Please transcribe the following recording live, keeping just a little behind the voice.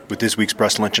With this week's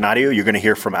Breast Lunch and Audio, you're going to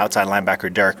hear from outside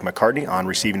linebacker Derek McCartney on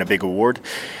receiving a big award.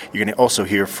 You're going to also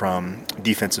hear from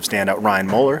defensive standout Ryan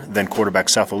Moeller, then quarterback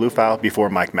Sefo Liufau, before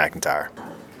Mike McIntyre.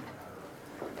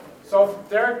 So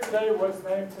Derek today was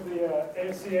named to the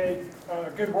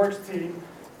AFCA Good Works team,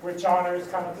 which honors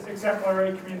kind of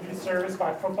exemplary community service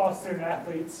by football student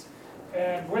athletes.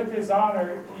 And with his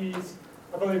honor, he's,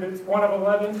 I believe it's one of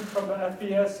 11 from the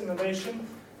FBS in the nation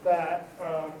that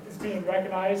is being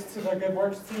recognized to the Good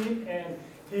Works team, and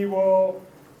he will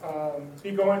be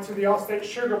going to the All-State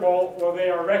Sugar Bowl where they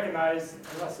are recognized,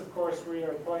 unless of course we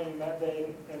are playing that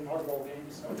day in our bowl game.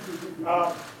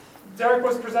 So, Derek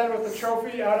was presented with a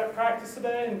trophy out at practice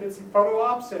today and did some photo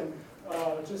ops, and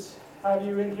just have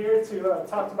you in here to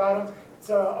talk about him.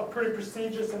 It's a pretty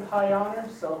prestigious and high honor,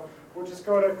 so we'll just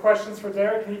go to questions for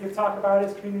Derek, and he can talk about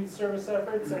his community service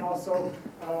efforts and also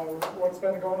what's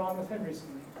been going on with him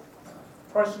recently.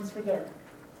 Questions for Derek?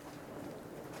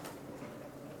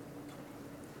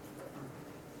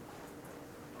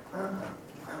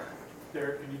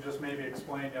 Derek, can you just maybe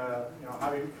explain,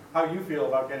 how you feel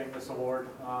about getting this award?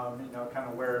 Kind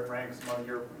of where it ranks among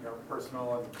your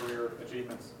personal and career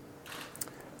achievements.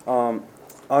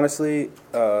 Honestly,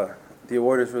 the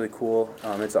award is really cool.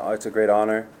 It's a great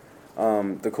honor.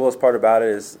 The coolest part about it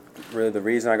is really the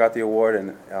reason I got the award,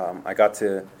 and I got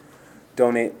to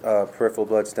donate peripheral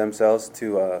blood stem cells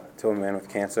to a man with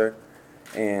cancer,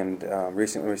 and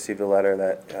recently received a letter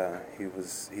that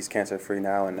he's cancer free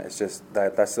now, and it's just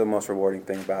that's the most rewarding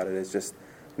thing about it, is just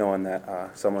knowing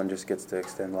that someone just gets to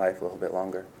extend life a little bit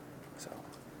longer. So,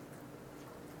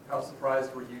 how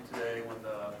surprised were you today when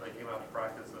they came out to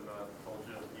practice and told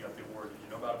you you got the award? Did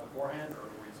you know about it beforehand, or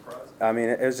were you surprised? I mean,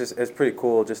 it's pretty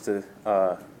cool just to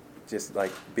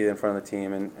like be in front of the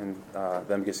team and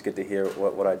them just get to hear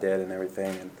what I did and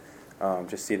everything, and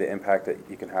just see the impact that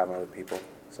you can have on other people.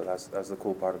 So that's the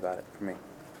cool part about it for me.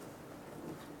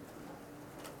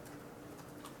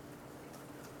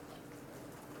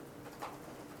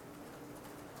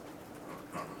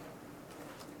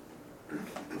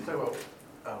 Talk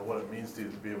about what it means to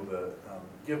be able to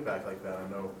give back like that. I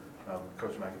know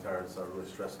Coach McIntyre has really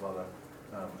stressed a lot of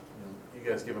you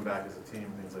guys giving back as a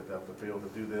team, things like that, but to be able to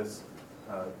do this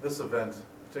event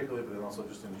particularly, but then also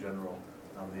just in general,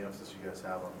 the emphasis you guys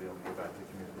have on being able to give back to the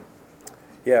community.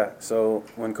 Yeah, so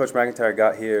when Coach McIntyre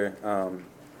got here,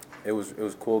 it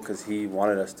was cool because he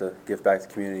wanted us to give back to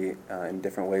the community in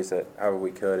different ways that however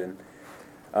we could,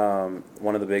 and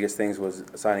one of the biggest things was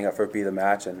signing up for Be the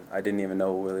Match, and I didn't even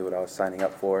know really what I was signing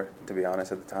up for, to be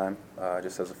honest, at the time,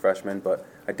 just as a freshman, but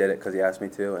I did it because he asked me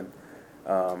to, and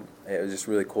it was just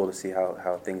really cool to see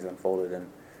how things unfolded. And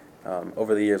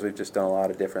over the years, we've just done a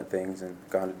lot of different things and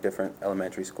gone to different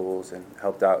elementary schools and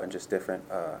helped out in just different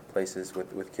places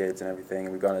with kids and everything.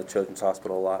 And we've gone to the Children's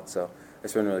Hospital a lot, so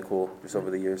it's been really cool just over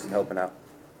the years helping out.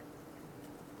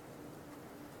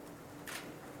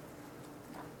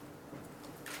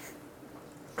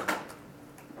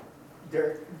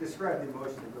 Derek, describe the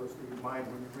emotion that goes through your mind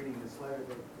when you're reading this letter.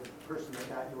 The person that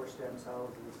got your stem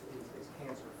cells is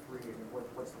cancer-free. And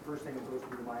what's the first thing that goes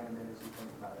through your mind, and then as you think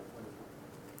about it?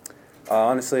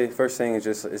 Honestly, first thing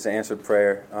is answered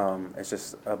prayer. It's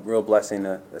just a real blessing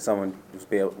that someone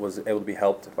was able to be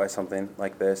helped by something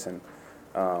like this, and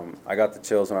I got the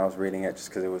chills when I was reading it just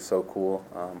because it was so cool.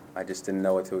 I just didn't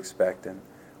know what to expect, and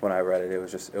when I read it, it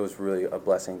was really a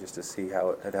blessing just to see how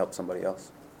it had helped somebody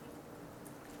else.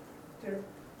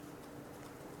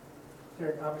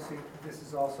 Derek, obviously this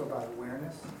is also about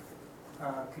awareness.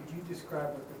 Could you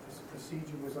describe what the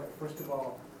procedure was like? First of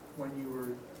all, when you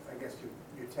were, I guess you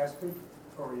tested,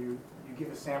 or you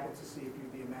give a sample to see if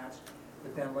you'd be a match,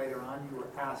 but then later on you were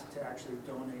asked to actually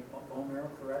donate bone marrow,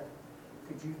 correct?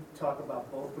 Could you talk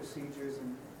about both procedures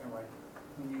and like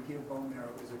when you give bone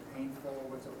marrow, is it painful?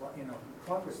 What's it,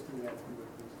 talk us through that if you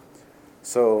would, please.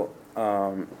 So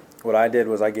what I did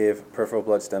was I gave peripheral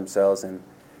blood stem cells, and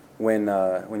when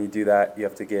you do that, you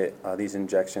have to get these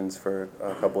injections for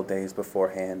a couple of days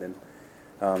beforehand, and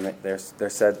they're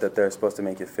said that they're supposed to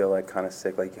make you feel like kind of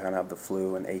sick, like you kind of have the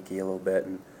flu and achy a little bit,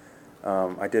 and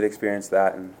I did experience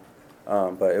that, and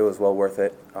but it was well worth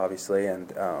it, obviously,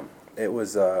 and it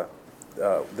was the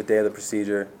day of the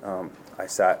procedure. I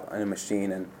sat in a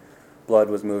machine, and blood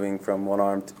was moving from one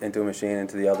arm into a machine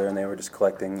into the other, and they were just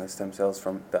collecting the stem cells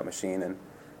from that machine, and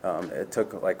it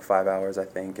took like 5 hours, I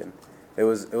think, and it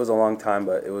was a long time,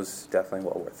 but it was definitely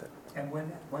well worth it. And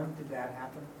when did that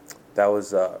happen? That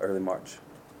was early March.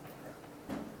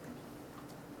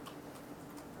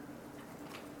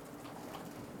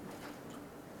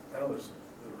 I know there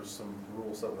was some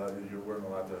rules set that you weren't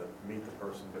allowed to meet the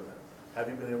person, but Have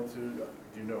you been able to, do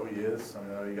you know who he is? I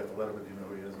mean, I know you got the letter, but do you know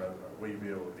who he is? And will you be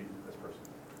able to beat this person?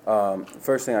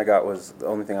 First thing I got was, the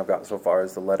only thing I've got so far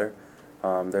is the letter.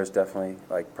 There's definitely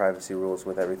like privacy rules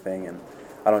with everything, and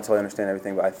I don't totally understand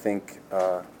everything, but I think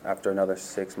after another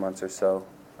 6 months or so,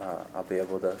 I'll be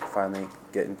able to finally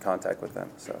get in contact with them,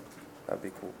 so that'd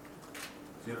be cool.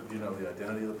 Do you know the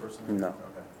identity of the person? No.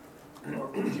 Okay.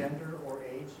 Or gender or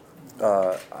age?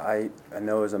 I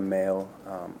know it was a male,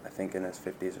 I think in his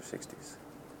 50s or 60s.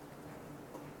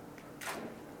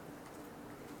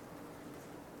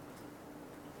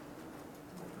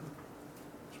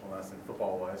 Just one last thing,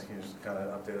 football-wise, can you just kind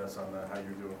of update us on how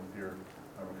you're doing with your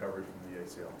recovery from the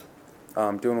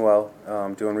ACL? Doing well,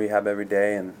 doing rehab every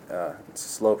day, and it's a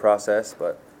slow process,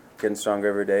 but getting stronger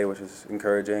every day, which is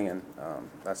encouraging, and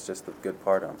that's just the good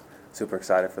part. I'm super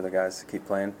excited for the guys to keep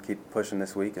playing, keep pushing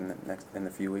this week and in the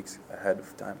few weeks ahead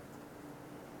of time.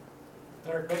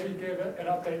 Derek, maybe give an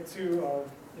update too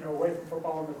of, away from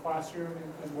football in the classroom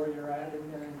and where you're at in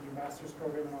your master's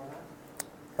program and all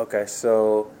that. Okay,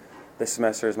 so this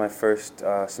semester is my first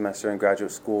semester in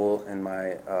graduate school in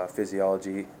my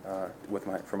physiology,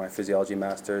 for my physiology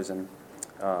masters, and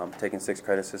taking 6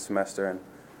 credits this semester, and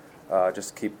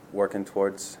just keep working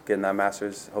towards getting that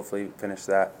master's, hopefully finish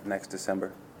that next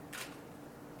December.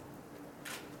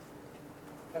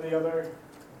 Any other?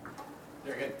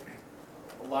 They're good.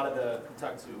 We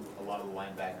talked to a lot of the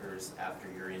linebackers after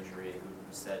your injury who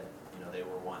said, they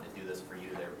were wanting to do this for you.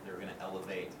 They were going to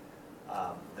elevate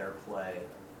their play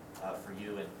for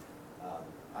you. And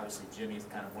obviously Jimmy's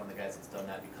kind of one of the guys that's done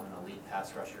that, become an elite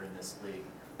pass rusher in this league.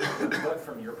 What,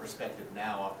 from your perspective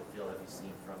now off the field, have you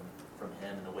seen from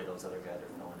him and the way those other guys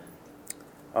are filling in?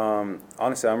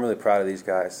 Honestly, I'm really proud of these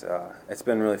guys. It's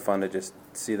been really fun to just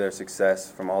see their success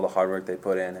from all the hard work they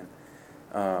put in,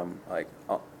 and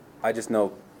I just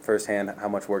know firsthand how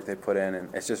much work they put in,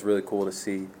 and it's just really cool to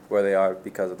see where they are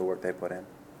because of the work they put in.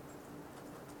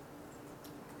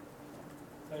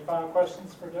 Any final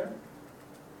questions for Derek?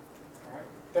 All right.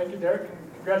 Thank you, Derek,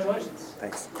 and congratulations.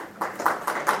 Thanks.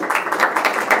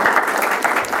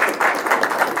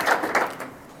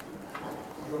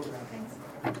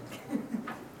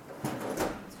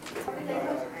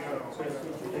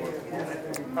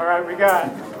 All right, we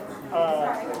got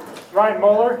Ryan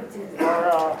Moeller,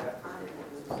 our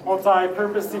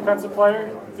multi-purpose defensive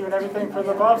player, doing everything for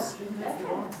the Buffs.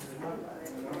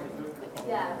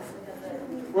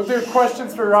 We'll do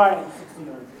questions for Ryan.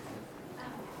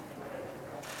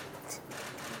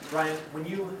 Ryan, when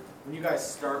you guys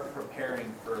start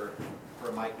preparing for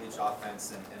a Mike Leach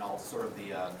offense and all sort of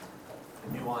the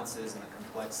nuances and the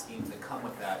complex schemes that come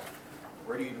with that,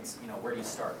 where do you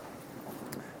start?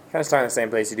 Kind of start in the same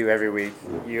place you do every week.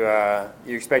 You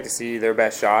expect to see their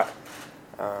best shot,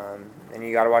 and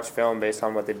you got to watch film based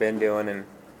on what they've been doing. And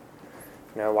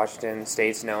Washington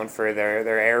State's known for their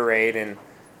air raid, and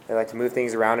they like to move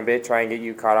things around a bit, try and get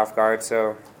you caught off guard.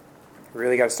 So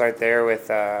really got to start there with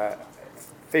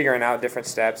figuring out different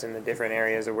steps in the different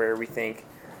areas of where we think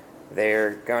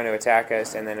they're going to attack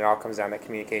us, and then it all comes down to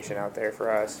communication out there for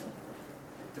us.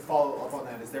 To follow up on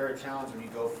that, is there a challenge when you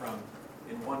go from,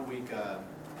 in 1 week,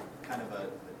 kind of a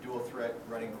dual threat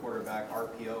running quarterback,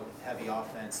 RPO heavy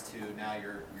offense, to now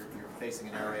you're facing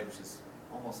an air raid, which is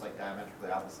almost like diametrically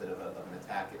opposite of an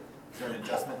attack? Is there an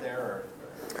adjustment there, or?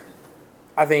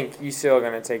 I think you still are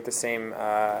going to take the same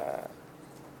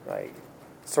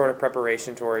sort of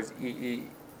preparation towards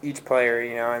each player,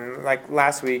 and like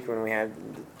last week when we had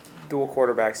dual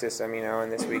quarterback system,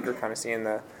 and this week we're kind of seeing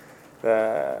the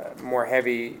more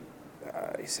heavy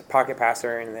pocket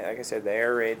passer and, like I said, the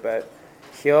air raid, but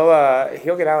he'll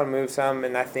get out and move some,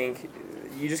 and I think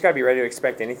you just got to be ready to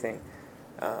expect anything.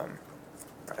 I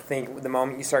think the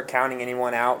moment you start counting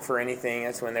anyone out for anything,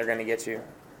 that's when they're going to get you.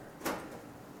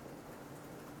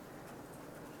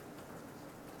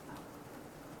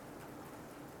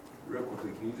 Real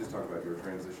quickly, can you just talk about your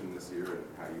transition this year and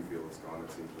how you feel it's gone?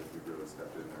 It seems like you've really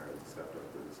stepped in there and stepped up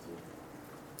for this team.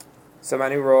 So my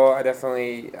new role, I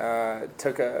definitely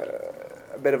took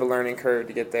a bit of a learning curve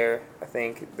to get there. I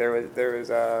think there was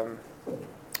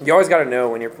you always got to know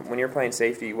when you're playing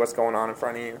safety what's going on in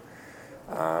front of you,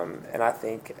 and I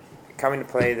think coming to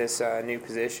play this new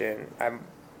position, I'm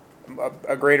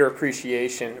a greater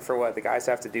appreciation for what the guys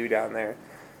have to do down there.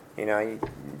 You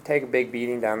take a big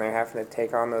beating down there, having to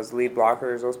take on those lead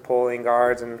blockers, those pulling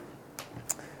guards, and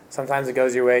sometimes it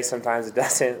goes your way, sometimes it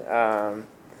doesn't.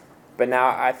 But now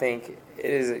I think it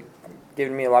is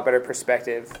giving me a lot better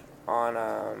perspective on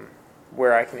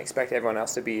where I can expect everyone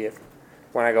else to be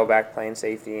when I go back playing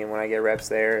safety, and when I get reps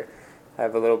there, I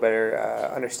have a little better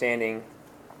understanding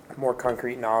more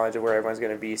concrete knowledge of where everyone's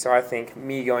going to be. So I think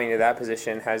me going to that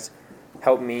position has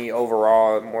helped me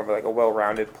overall more of like a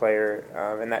well-rounded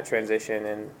player in that transition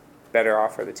and better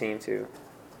off for the team too.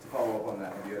 To follow up on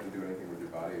that, have you had to do anything with your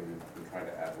body? Have you been trying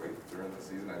to add weight during the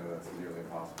season? I know that's nearly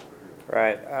impossible to do.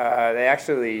 Right. They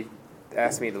actually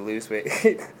asked me to lose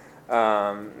weight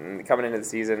coming into the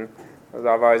season. I've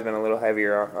always been a little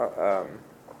heavier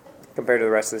compared to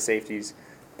the rest of the safeties.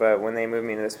 But when they moved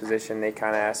me into this position, they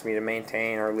kind of asked me to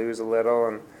maintain or lose a little,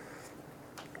 and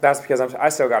that's because I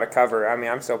still got to cover. I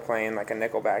mean, I'm still playing like a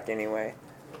nickelback anyway,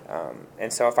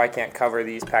 and so if I can't cover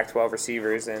these Pac-12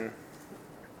 receivers, then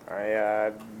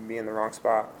I be in the wrong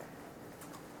spot.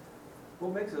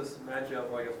 What makes this matchup,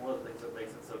 well, I guess one of the things that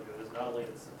makes it so good is not only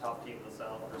it's the top team in the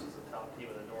South versus the top team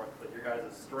in the North, but your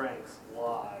guys' strengths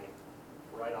lie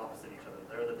right opposite each other.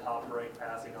 They're the top-ranked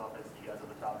passing offense. You guys are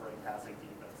the top-ranked passing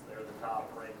defense. They're the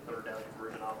top-ranked third down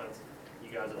conversion offense.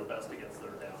 You guys are the best against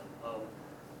third down.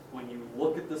 When you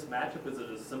look at this matchup, is it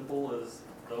as simple as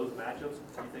those matchups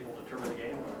you think will determine the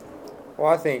game?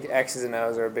 Well, I think X's and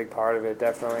O's are a big part of it,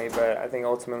 definitely. But I think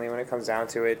ultimately, when it comes down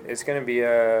to it, it's going to be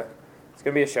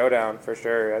a showdown for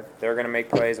sure. They're going to make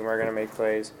plays, and we're going to make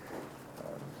plays.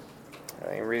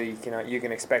 I think really, you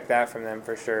can expect that from them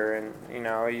for sure. And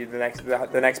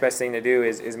the next best thing to do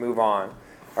is move on.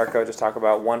 Our coaches talk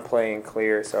about one play and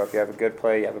clear. So if you have a good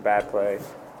play, you have a bad play,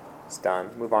 it's done.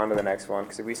 Move on to the next one.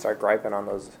 Because if we start griping on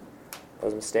those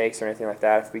mistakes or anything like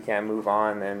that, if we can't move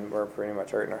on, then we're pretty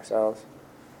much hurting ourselves.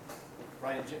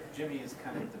 Ryan, Jimmy is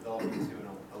kind of developing into an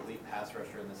elite pass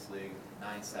rusher in this league,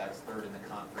 9 sacks, third in the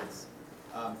conference.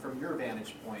 From your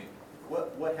vantage point,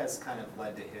 what has kind of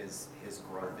led to his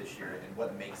growth this year, and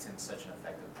what makes him such an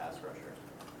effective pass rusher?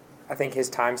 I think his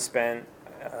time spent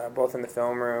both in the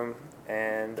film room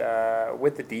and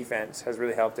with the defense has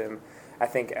really helped him. I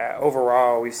think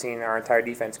overall we've seen our entire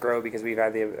defense grow because we've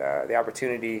had the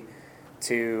opportunity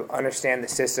to understand the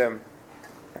system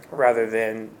rather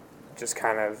than just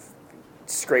kind of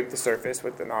scrape the surface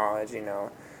with the knowledge.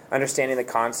 Understanding the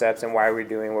concepts and why we're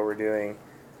doing what we're doing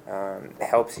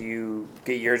helps you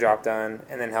get your job done,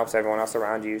 and then helps everyone else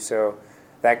around you. So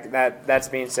that's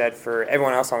being said for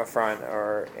everyone else on the front,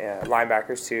 or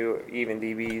linebackers too, even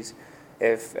DBs.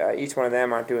 If each one of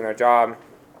them aren't doing their job,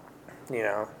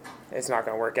 it's not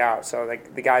going to work out. So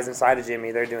the guys inside of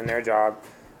Jimmy, they're doing their job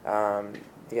to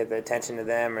get the attention to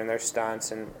them and their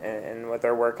stunts and what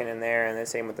they're working in there, and the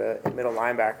same with the middle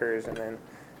linebackers, and then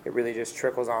it really just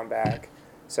trickles on back.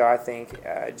 So I think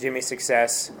Jimmy's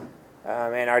success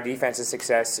and our defense's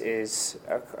success is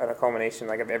a culmination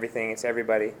of everything. It's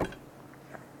everybody.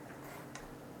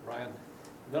 Ryan,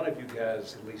 none of you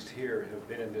guys, at least here, have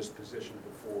been in this position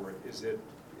before.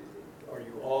 Are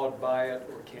you awed by it,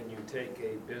 or can you take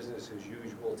a business as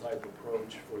usual type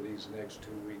approach for these next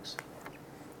 2 weeks?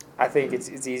 I think it's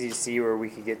easy to see where we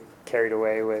could get carried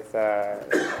away with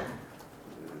the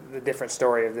different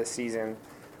story of this season.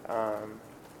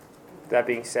 That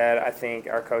being said, I think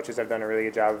our coaches have done a really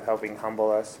good job of helping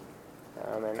humble us,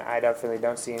 and I definitely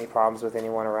don't see any problems with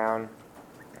anyone around.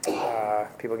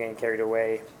 People getting carried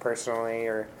away personally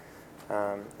or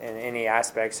in any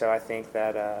aspect. So I think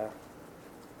that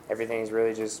everything's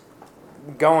really just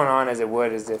going on as it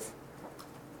would as if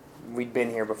we'd been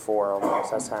here before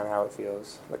almost. That's kind of how it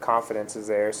feels. The confidence is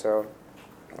there, so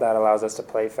that allows us to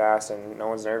play fast, and no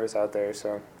one's nervous out there,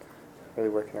 so really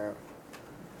working out.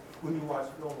 When you watch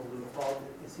film of Luke Falk,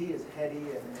 is he as heady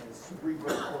and as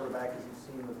cerebral quarterback as you've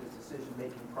seen with his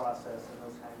decision-making process and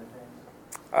those kind of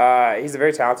things? He's a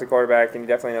very talented quarterback, and he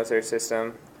definitely knows their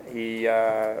system. He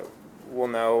will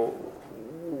know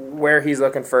where he's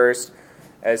looking first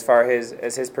as far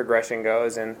as his progression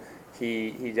goes, and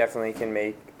he definitely can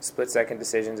make split-second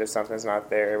decisions if something's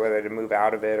not there, whether to move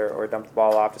out of it or dump the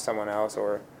ball off to someone else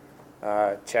or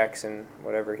checks and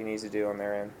whatever he needs to do on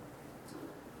their end.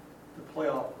 To play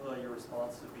off your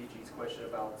response to BG's question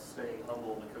about staying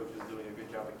humble and the coach is doing a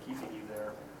good job of keeping you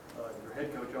there, your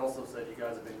head coach also said you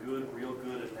guys have been good, real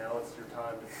good, and now it's your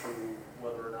time to prove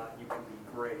whether or not you can be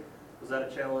great. Was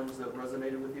that a challenge that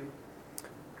resonated with you?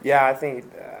 Yeah, I think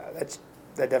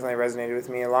that definitely resonated with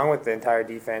me, along with the entire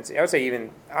defense. I would say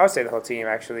the whole team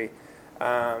actually.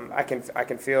 I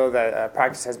can feel that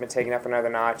practice has been taken up another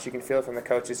notch. You can feel it from the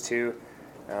coaches too.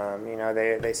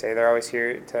 They say they're always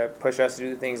here to push us to do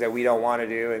the things that we don't want to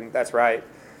do, and that's right.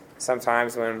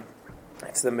 Sometimes when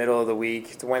it's the middle of the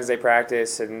week, it's Wednesday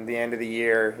practice, and the end of the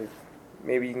year,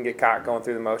 maybe you can get caught going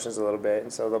through the motions a little bit,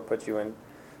 and so they'll put you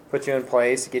in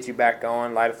place to get you back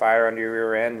going, light a fire under your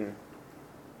rear end, and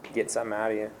get something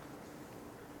out of you.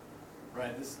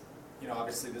 Ryan, this you know,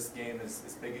 obviously this game is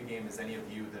as big a game as any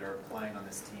of you that are playing on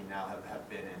this team now have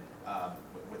been in,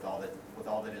 with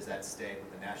all that is at stake,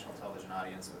 with the national television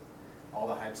audience, with all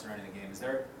the hype surrounding the game. Is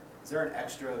there an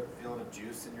extra feeling of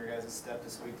juice in your guys' step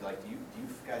this week? Like, do you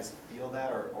guys feel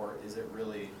that, or is it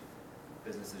really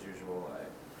business as usual?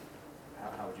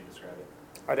 How would you describe it?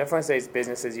 I definitely say it's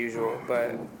business as usual,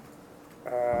 but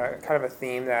kind of a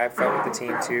theme that I felt with the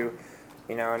team too.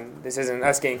 You know, and this isn't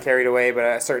us getting carried away, but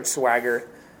a certain swagger.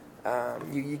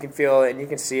 You can feel it and you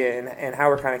can see it, and how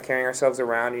we're kind of carrying ourselves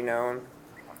around. You know, and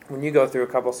when you go through a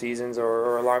couple seasons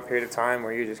or a long period of time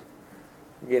where you're just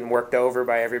getting worked over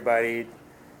by everybody,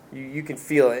 you can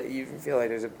feel it. You can feel like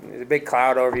there's a big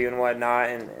cloud over you and whatnot,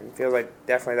 and it feels like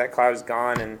definitely that cloud is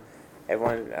gone, and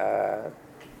everyone.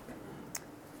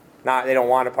 They don't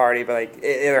want to party, but like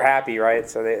they're happy, right?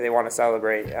 So they want to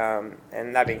celebrate.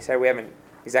 And that being said, we haven't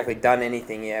exactly done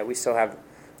anything yet. We still have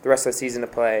the rest of the season to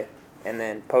play, and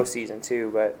then postseason too.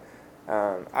 But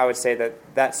I would say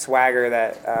that swagger,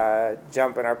 that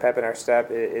jump in our pep in our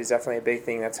step, is definitely a big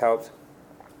thing that's helped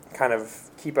kind of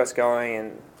keep us going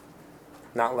and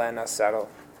not letting us settle.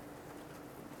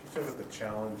 You said that the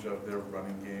challenge of their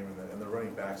running game and the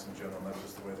running backs in general, not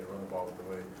just the way they run the ball, but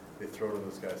the way they throw to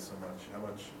those guys so much. How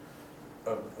much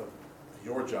of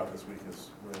your job this week is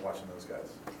really watching those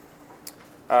guys?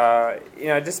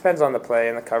 It just depends on the play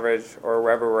and the coverage or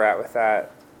wherever we're at with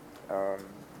that.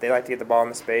 They like to get the ball in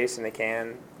the space, and they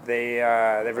can. They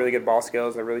have really good ball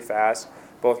skills. They're really fast,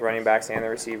 both running backs and the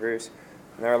receivers.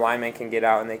 And their linemen can get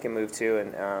out and they can move too,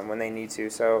 and when they need to.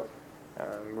 So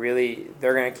really,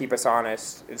 they're going to keep us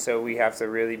honest, and so we have to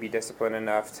really be disciplined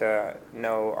enough to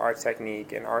know our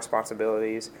technique and our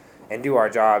responsibilities and do our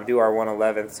job, do our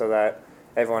 111th, so that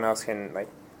everyone else can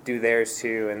do theirs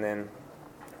too, and then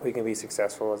we can be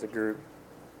successful as a group.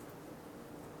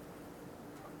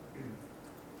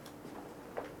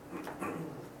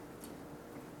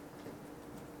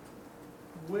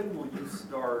 When will you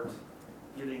start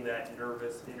getting that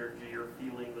nervous energy or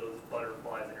feeling those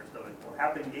butterflies in your stomach? Will it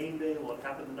happen game day? Will it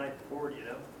happen the night before? Do you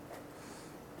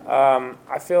know?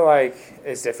 I feel like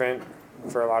it's different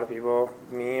for a lot of people.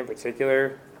 Me in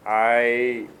particular,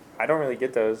 I don't really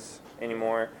get those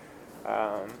anymore.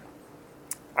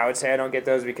 I would say I don't get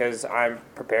those because I'm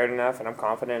prepared enough and I'm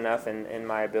confident enough in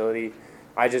my ability.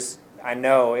 I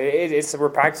know we're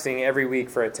practicing every week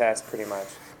for a test pretty much.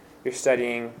 You're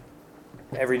studying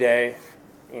every day,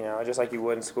 just like you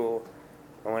would in school.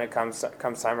 And when it comes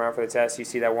time around for the test, you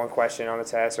see that one question on the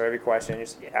test or every question, you're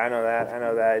just, I know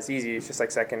that. It's easy. It's just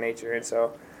like second nature. And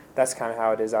so that's kind of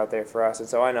how it is out there for us. And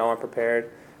so I know I'm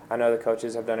prepared. I know the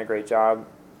coaches have done a great job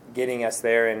getting us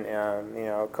there. And,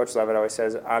 Coach Levitt always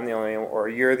says,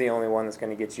 you're the only one that's going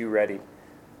to get you ready.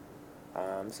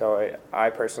 So I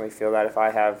personally feel that if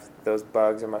I have those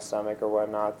bugs in my stomach or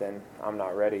whatnot, then I'm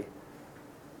not ready.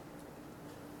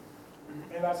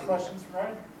 Any last questions for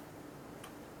Ryan?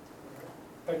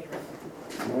 Thank you.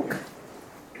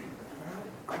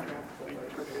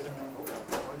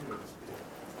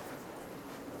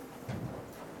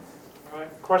 All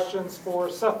right, questions for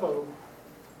Cepho?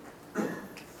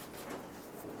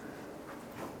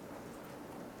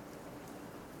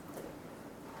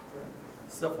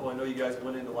 Cepho, I know you guys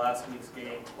went into last week's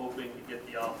game hoping to get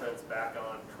the offense back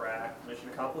on track. Mission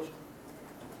accomplished?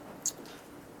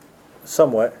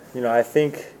 Somewhat. I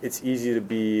think it's easy to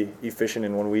be efficient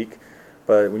in 1 week,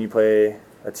 but when you play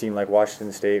a team like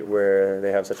Washington State where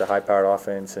they have such a high-powered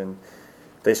offense and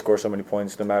they score so many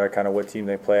points no matter kind of what team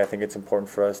they play, I think it's important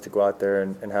for us to go out there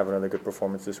and have another good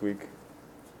performance this week.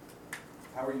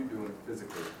 How are you doing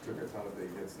physically? Took a ton of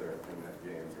big hits there in that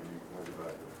game. How's your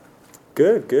back?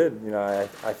 Good.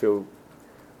 I feel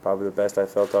probably the best I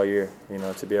felt all year.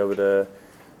 To be able to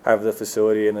have the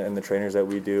facility and the trainers that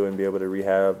we do and be able to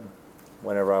rehab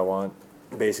whenever I want,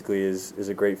 basically is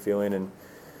a great feeling, and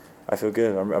I feel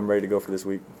good. I'm ready to go for this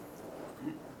week.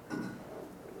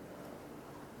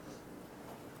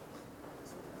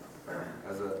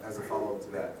 As a follow-up to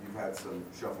that, you've had some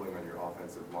shuffling on your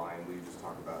offensive line. Will you just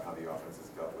talk about how the offense has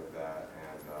dealt with that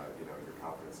and your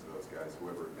confidence in those guys,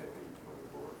 whoever it may be, moving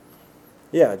forward?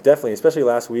 Yeah, definitely. Especially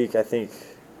last week, I think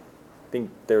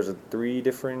there was 3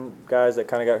 different guys that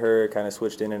kind of got hurt, kind of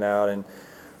switched in and out, and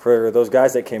for those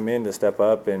guys that came in to step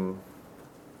up and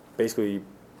basically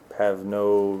have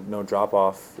no drop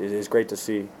off is great to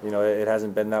see. It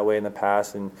hasn't been that way in the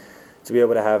past, and to be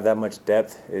able to have that much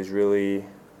depth is really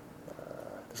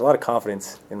there's a lot of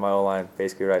confidence in my O-line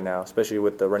basically right now, especially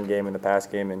with the run game and the pass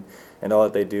game and all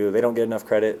that they do. They don't get enough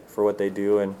credit for what they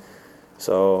do, and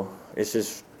so it's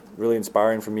just really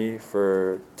inspiring for me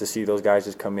to see those guys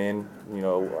just come in. You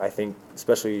know, I think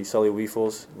especially Sully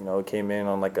Weefels, you know, came in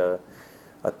on like a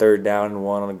 3rd down and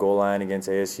 1 on the goal line against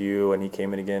ASU, and he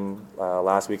came in again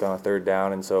last week on a 3rd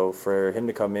down. And so for him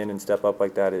to come in and step up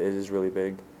like that, it is really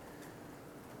big.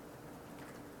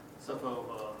 So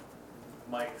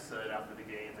Mike said after the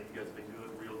game that you guys have been doing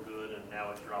real good, and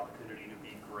now it's your opportunity to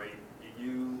be great. Do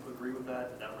you agree with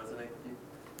that? Did that resonate with you?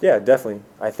 Yeah, definitely.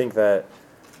 I think that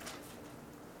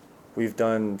we've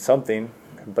done something,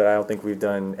 but I don't think we've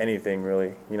done anything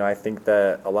really. You know, I think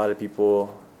that a lot of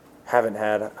people haven't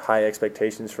had high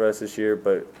expectations for us this year,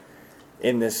 but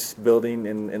in this building,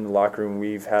 in the locker room,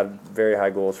 we've had very high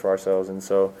goals for ourselves. And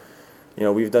so, you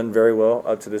know, we've done very well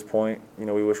up to this point. You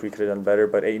know, we wish we could have done better,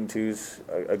 but 8-2's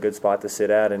a good spot to sit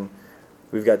at, and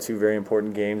we've got 2 very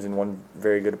important games and 1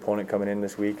 very good opponent coming in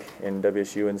this week in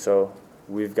WSU. And so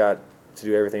we've got to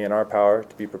do everything in our power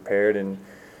to be prepared and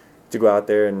to go out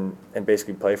there and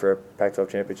basically play for a Pac-12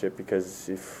 championship, because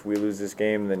if we lose this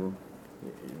game, then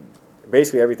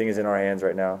basically everything is in our hands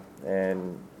right now.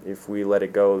 And if we let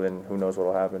it go, then who knows what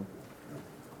will happen.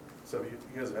 So you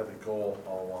guys have had the goal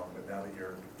all along, but now that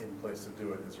you're in place to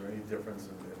do it, is there any difference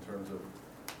in terms of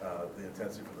the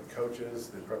intensity for the coaches,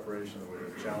 the preparation, the way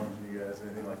they're challenging you guys,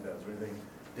 anything like that? Is there anything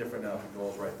different now that the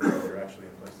goal's right there that you're actually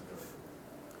in place to do it?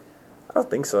 I don't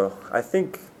think so. I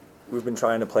think we've been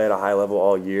trying to play at a high level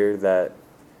all year, that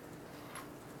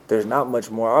there's not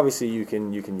much more. Obviously, you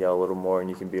can yell a little more and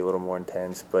you can be a little more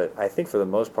intense, but I think for the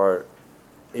most part,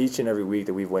 each and every week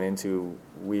that we've went into,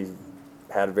 we've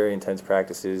had very intense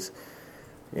practices.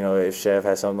 You know, if Chev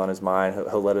has something on his mind,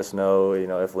 he'll let us know. You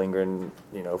know, if Lindgren,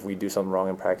 you know, if we do something wrong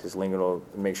in practice, Lindgren will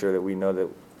make sure that we know that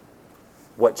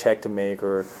what check to make,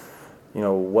 or, you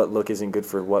know, what look isn't good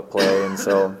for what play. And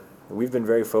so we've been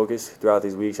very focused throughout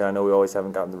these weeks. And I know we always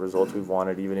haven't gotten the results we've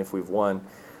wanted, even if we've won.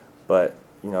 But,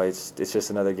 you know, it's just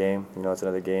another game. You know, it's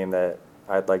another game that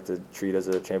I'd like to treat as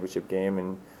a championship game,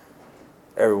 and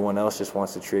everyone else just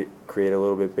wants to create a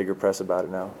little bit bigger press about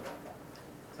it now.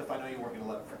 So if I know you weren't going to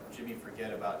let Jimmy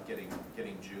forget about getting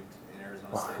juked in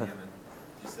Arizona Stadium, and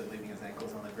you said leaving his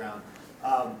ankles on the ground.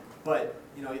 But,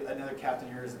 you know, another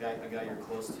captain here is a guy you're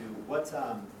close to.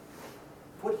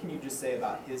 What can you just say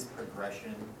about his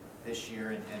progression this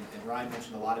year? And Ryan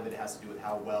mentioned a lot of it has to do with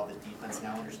how well the defense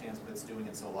now understands what it's doing,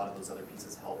 and so a lot of those other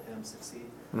pieces help him succeed.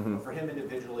 Mm-hmm. But for him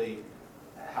individually,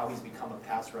 how he's become a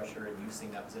pass rusher and you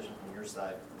seeing that position from your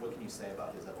side, what can you say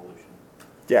about his evolution?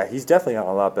 Yeah, he's definitely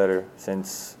gotten a lot better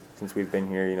since we've been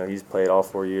here. You know, he's played all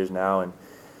 4 years now, and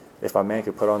if my man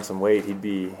could put on some weight, he'd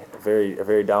be a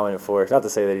very dominant force. Not to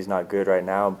say that he's not good right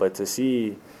now, but to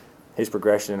see his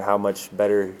progression and how much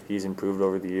better he's improved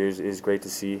over the years is great to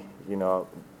see. You know,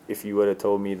 if you would have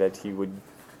told me that he would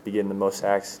be getting the most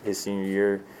sacks his senior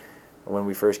year when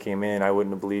we first came in, I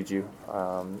wouldn't have believed you.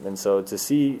 And so to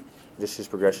see just his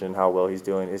progression and how well he's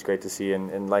doing is great to see.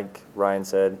 And like Ryan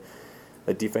said,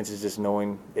 the defense is just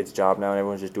knowing its job now, and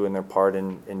everyone's just doing their part,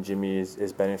 and Jimmy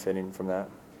is benefiting from that.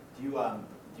 Do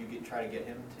you try to get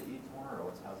him to eat more,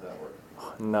 or how's that work?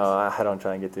 No, I don't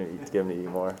try and get to get him to eat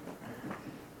more.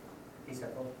 Hey,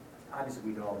 Seth, well,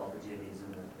 obviously we know all about the Jimmys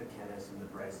and the Kenneths and the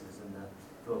Bryces and the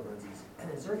Philip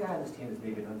Lindsays. Is there a guy on this team that's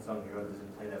maybe an unsung hero that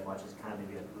doesn't play that much, is kind of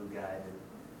maybe a blue guy that,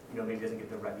 you know, maybe doesn't get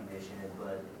the recognition,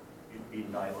 but it'd be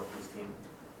invaluable to this team?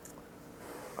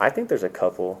 I think there's a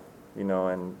couple, you know,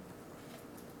 and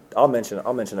I'll mention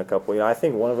a couple. You know, I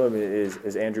think one of them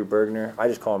is Andrew Bergner. I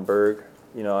just call him Berg.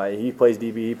 You know, he plays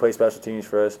DB, he plays special teams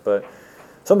for us, but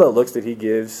some of the looks that he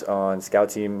gives on scout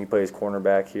team, he plays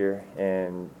cornerback here,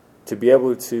 and to be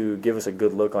able to give us a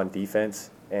good look on defense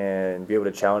and be able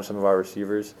to challenge some of our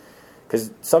receivers,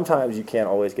 because sometimes you can't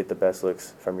always get the best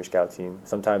looks from your scout team.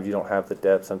 Sometimes you don't have the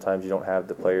depth. Sometimes you don't have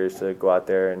the players to go out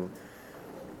there and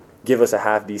give us a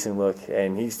half-decent look.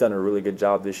 And he's done a really good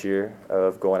job this year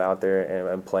of going out there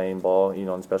and playing ball, you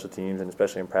know, on special teams and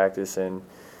especially in practice. And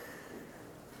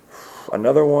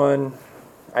another one,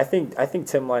 I think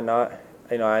Tim Lynott.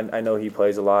 You know, I know he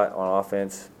plays a lot on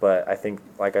offense, but I think,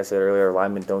 like I said earlier,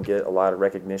 linemen don't get a lot of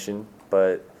recognition.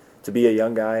 But to be a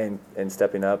young guy and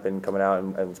stepping up and coming out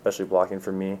and especially blocking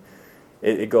for me,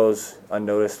 it goes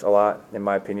unnoticed a lot, in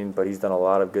my opinion. But he's done a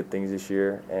lot of good things this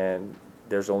year, and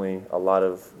there's only a lot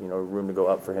of, you know, room to go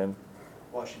up for him.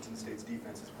 Washington State's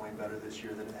defense is playing better this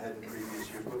year than it had in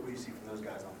previous years. What do you see from those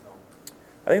guys on film?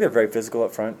 I think they're very physical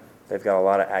up front. They've got a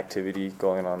lot of activity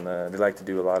going on. They like to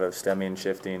do a lot of stemming,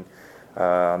 shifting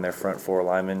on their front four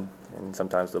linemen, and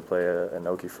sometimes they'll play an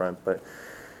Okie front. But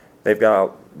they've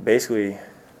got basically,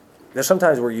 there's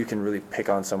sometimes where you can really pick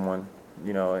on someone,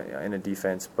 you know, in a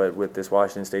defense. But with this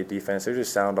Washington State defense, they're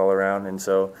just sound all around. And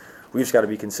so we just got to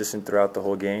be consistent throughout the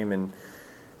whole game, and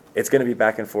it's going to be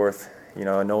back and forth.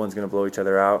 No one's going to blow each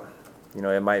other out.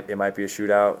 It might be a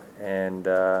shootout, and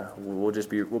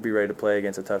we'll be ready to play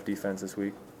against a tough defense this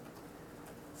week.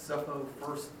 Cepho,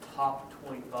 first top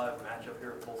 25 matchup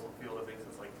here at Folsom Field, I think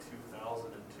since like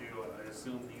 2002. I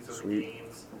assume these are the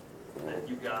games that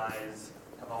you guys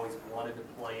have always wanted to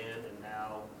play in, and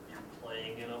now you're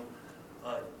playing in them.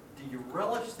 Do you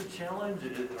relish the challenge?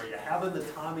 Are you having the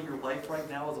time of your life right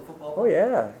now as a football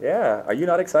player? Oh yeah. Are you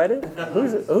not excited?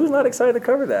 Who's not excited to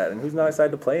cover that, and who's not excited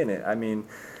to play in it? I mean,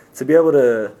 to be able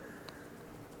to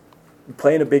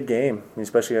play in a big game,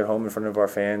 especially at home in front of our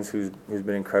fans, who's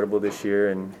been incredible this year,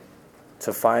 and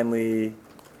to finally,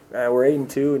 we're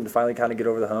 8-2, and to finally kind of get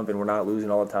over the hump, and we're not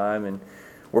losing all the time, and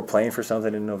we're playing for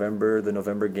something in November. The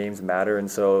November games matter,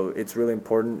 and so it's really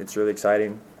important. It's really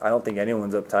exciting. I don't think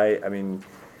anyone's uptight. I mean,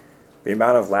 the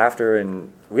amount of laughter,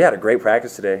 and we had a great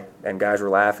practice today, and guys were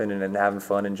laughing and having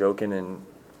fun and joking, and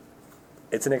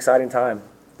it's an exciting time.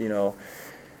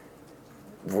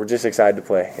 We're just excited to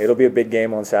play. It'll be a big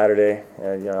game on Saturday.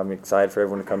 I'm excited for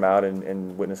everyone to come out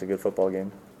and witness a good football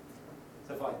game.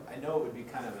 So I know it would be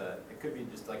it could be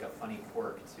just like a funny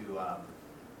quirk to,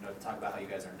 to talk about how you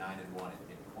guys are 9-1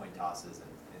 in coin tosses, and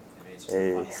it's just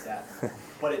a funny stat.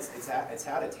 But it's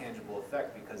had a tangible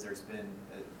effect because there's been,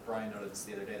 Brian noted this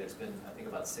the other day, there's been, I think,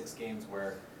 about 6 games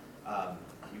where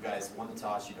you guys won the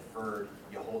toss, you deferred,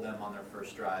 you hold them on their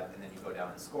first drive, and then you go down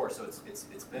and score. So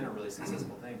it's been a really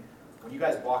successful thing. When you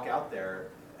guys walk out there,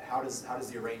 how does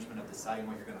the arrangement of deciding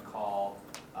what you're going to call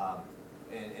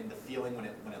and the feeling when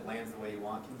it lands the way you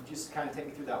want, can you just kind of take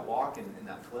me through that walk and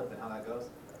that flip and how that goes?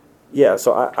 Yeah,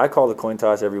 so I call the coin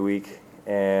toss every week,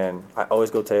 and I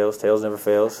always go tails. Tails never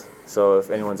fails. So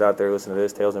if anyone's out there listening to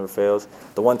this, tails never fails.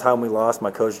 The one time we lost,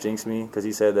 my coach jinxed me because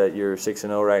he said that you're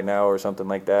 6-0 right now or something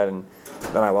like that, and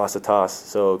then I lost a toss.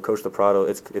 So Coach Leprado,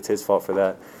 it's his fault for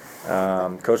that.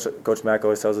 Coach Mack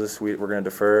always tells us we're going to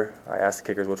defer. I ask the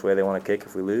kickers which way they want to kick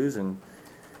if we lose, and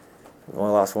we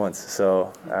only lost once.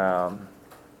 So,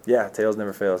 tails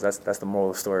never fails. That's the moral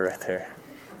of the story right there.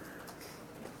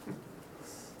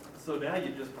 So now you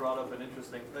just brought up an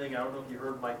interesting thing. I don't know if you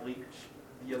heard Mike Leach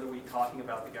the other week talking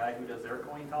about the guy who does their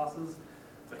coin tosses,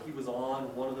 but he was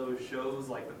on one of those shows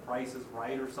like The Price is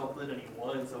Right or something, and he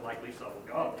won. So Mike Leach thought, well,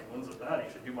 God, he wins with that.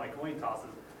 He should do my coin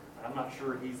tosses. I'm not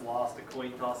sure he's lost a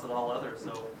coin toss at all either.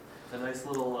 So a nice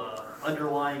little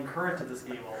underlying current to this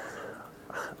game all of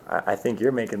a sudden. I think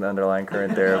you're making the underlying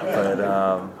current there, but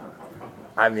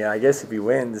I guess if he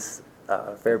wins,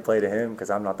 fair play to him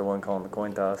because I'm not the one calling the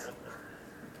coin toss.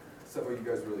 So you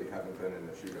guys really haven't been in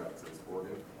a shootout since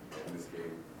Oregon, and this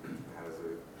game has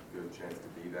a good chance to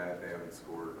be that. They haven't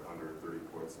scored under 30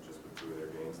 points in just with 2 of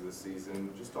their games this season.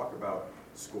 Just talk about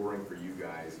scoring for you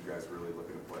guys. You guys really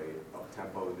looking to play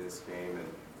up-tempo this game, and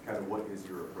kind of what is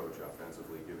your approach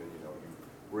offensively, given, you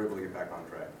were able to get back on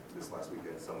track this last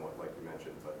weekend somewhat, like you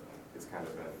mentioned, but it's kind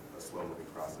of been a slow-moving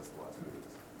process the last few weeks.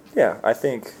 Yeah, I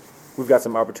think we've got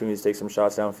some opportunities to take some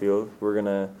shots downfield. We're going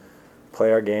to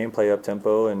play our game, play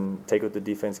up-tempo, and take what the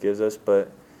defense gives us,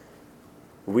 but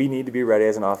we need to be ready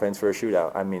as an offense for a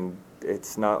shootout. I mean,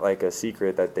 it's not like a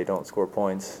secret that they don't score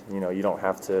points. You don't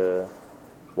have to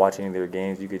watch any of their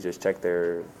games. You could just check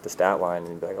the stat line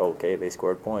and be like, oh, okay, they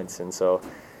scored points. And so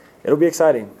it'll be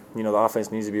exciting. The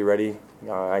offense needs to be ready.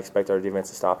 I expect our defense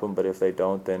to stop them, but if they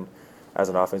don't, then as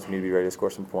an offense, we need to be ready to score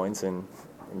some points and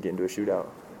get into a shootout.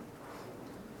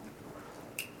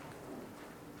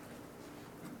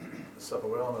 So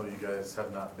we all know you guys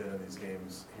have not been in these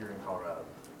games here in Colorado,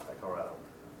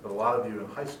 but a lot of you in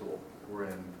high school were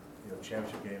in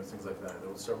championship games, things like that. It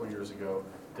was several years ago,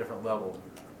 different level.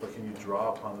 But can you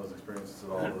draw upon those experiences at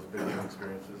all, those big game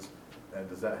experiences, and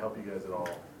does that help you guys at all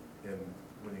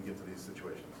when you get to these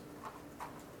situations?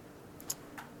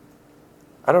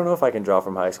 I don't know if I can draw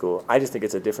from high school. I just think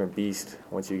it's a different beast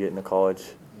once you get into college.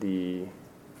 The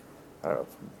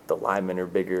linemen are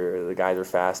bigger, the guys are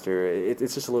faster.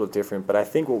 It's just a little different. But I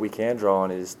think what we can draw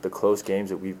on is the close games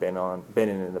that we've been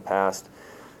in the past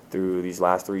through these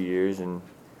last 3 years. And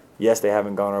yes, they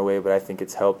haven't gone our way, but I think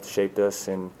it's helped shaped us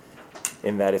in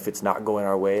that if it's not going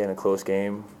our way in a close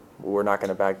game, we're not going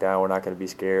to back down. We're not going to be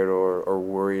scared or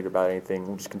worried about anything.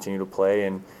 We'll just continue to play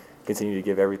and continue to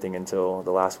give everything until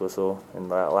the last whistle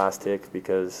and that last tick,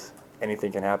 because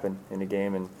anything can happen in a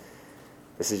game, and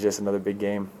this is just another big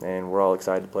game, and we're all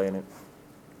excited to play in it.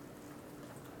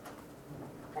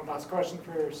 One last question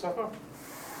for Cepho.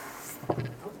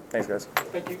 Thanks, guys.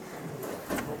 Thank you.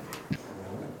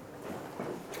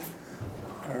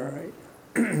 All right.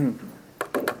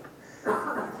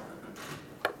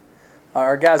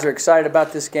 Our guys are excited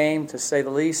about this game, to say the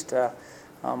least.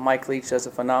 Mike Leach does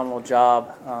a phenomenal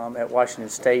job at Washington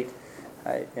State.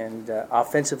 And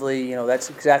offensively, that's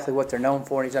exactly what they're known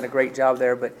for, and he's done a great job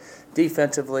there. But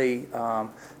defensively,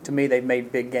 to me, they've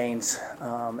made big gains,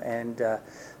 and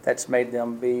that's made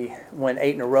them win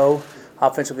 8 in a row.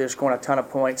 Offensively, they're scoring a ton of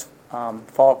points.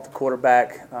 Falk, the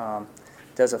quarterback,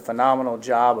 does a phenomenal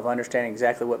job of understanding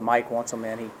exactly what Mike wants them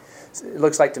in. It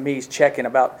looks like to me he's checking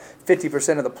about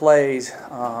 50% of the plays,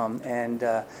 and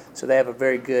so they have a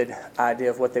very good idea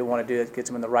of what they want to do. It gets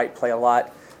them in the right play a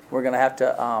lot. We're going to have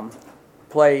to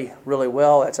play really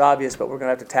well, that's obvious, but we're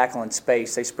going to have to tackle in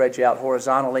space. They spread you out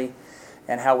horizontally,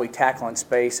 and how we tackle in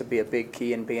space would be a big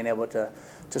key in being able to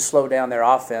slow down their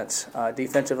offense.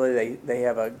 Defensively, they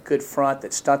have a good front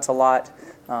that stunts a lot.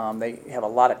 They have a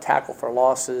lot of tackle for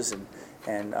losses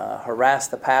and harass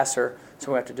the passer.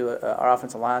 So we have to do our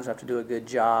offensive lines have to do a good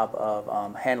job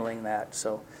of handling that.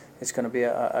 So it's going to be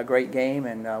a great game,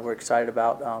 and we're excited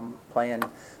about playing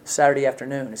Saturday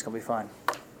afternoon. It's going to be fun.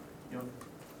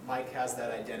 Mike has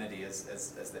that identity as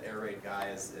the air raid guy,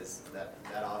 as that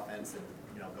offense,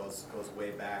 and goes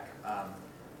way back.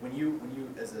 When you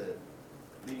as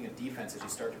leading a defense, as you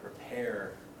start to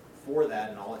prepare for that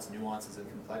and all its nuances and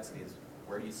complexities,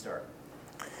 where do you start?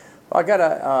 Well, I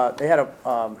got they had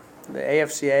the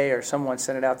AFCA or someone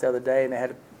sent it out the other day, and they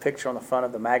had a picture on the front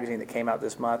of the magazine that came out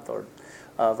this month,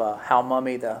 of Hal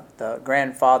Mumme, the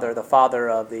grandfather, the father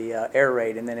of the air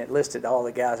raid, and then it listed all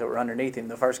the guys that were underneath him.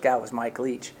 The first guy was Mike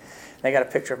Leach. They got a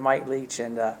picture of Mike Leach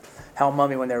and Hal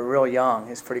Mumme when they were real young.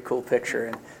 It's a pretty cool picture,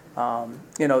 and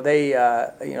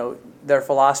their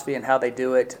philosophy and how they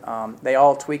do it, they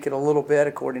all tweak it a little bit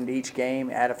according to each game,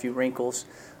 add a few wrinkles,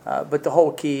 but the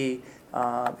whole key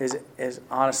is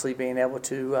honestly being able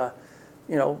to,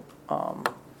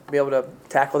 be able to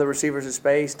tackle the receivers in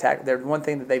space. One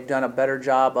thing that they've done a better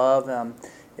job of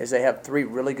is they have 3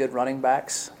 really good running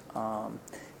backs,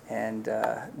 and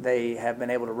they have been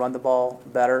able to run the ball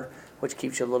better, which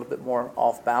keeps you a little bit more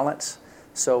off balance.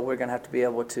 So we're going to have to be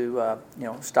able to,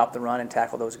 stop the run and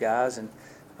tackle those guys. And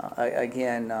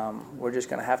again, we're just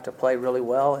going to have to play really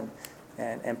well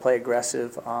and play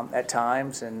aggressive at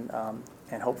times, and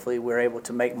hopefully we're able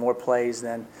to make more plays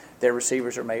than their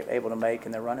receivers are able to make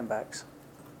and their running backs.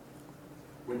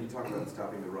 When you talk about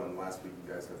stopping the run, last week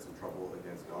you guys had some trouble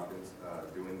against Dawkins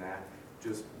doing that.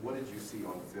 Just what did you see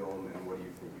on film, and what do you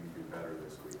think you can do better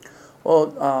this week?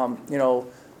 Well,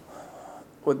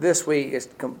 with this week it's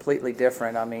completely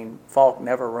different. I mean, Falk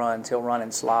never runs. He'll run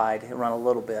and slide. He'll run a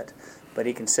little bit, but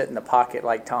he can sit in the pocket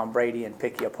like Tom Brady and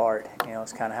pick you apart.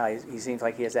 It's kind of how he seems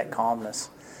like he has that calmness.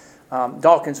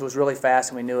 Dawkins was really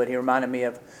fast, and we knew it. He reminded me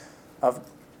of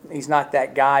he's not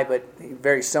that guy, but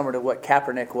very similar to what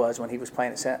Kaepernick was when he was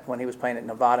playing at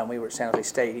Nevada and we were at San Jose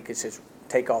State. He could just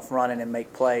take off running and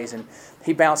make plays, and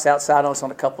he bounced outside on us on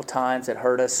a couple times that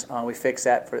hurt us. We fixed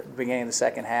that for the beginning of the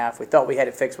second half. We thought we had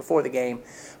it fixed before the game,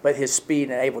 but his speed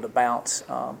and able to bounce.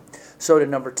 So did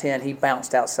number 10. He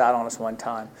bounced outside on us one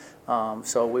time,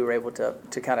 so we were able to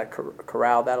kind of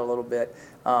corral that a little bit.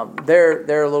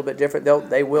 They're a little bit different.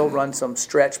 They will run some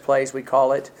stretch plays, we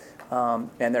call it.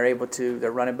 And they're able to,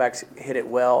 their running backs hit it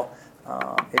well.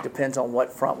 It depends on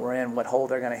what front we're in, what hole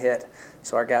they're going to hit.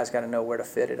 So our guys got to know where to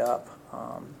fit it up.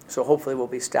 So hopefully we'll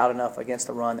be stout enough against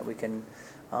the run that we can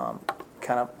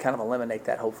kind of eliminate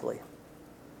that, hopefully.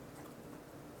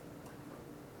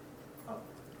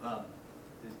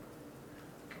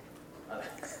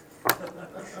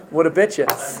 Would have bit you.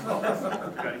 Go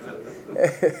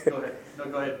ahead. No,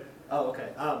 go ahead. Oh, okay.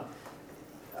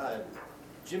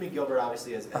 Jimmy Gilbert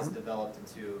obviously has developed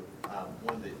into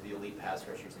one of the elite pass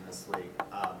rushers in this league.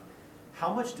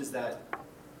 How much does that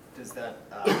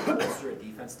bolster a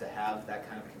defense to have that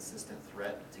kind of consistent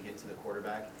threat to get to the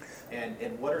quarterback?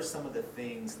 And what are some of the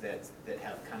things that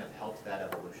have kind of helped that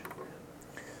evolution for him?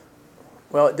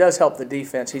 Well, it does help the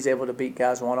defense. He's able to beat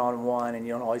guys one-on-one, and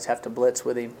you don't always have to blitz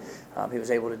with him. He was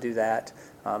able to do that.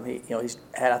 I think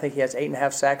he has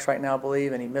 8.5 sacks right now, I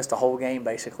believe, and he missed a whole game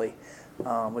basically,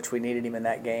 which we needed him in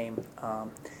that game.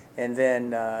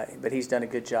 But he's done a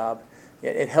good job.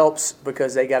 It helps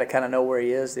because they got to kind of know where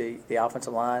he is, the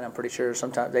offensive line. I'm pretty sure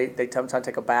sometimes they sometimes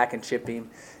take a back and chip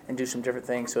him and do some different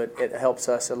things, so it helps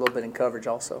us a little bit in coverage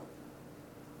also.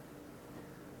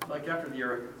 Like after the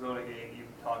Arizona game, you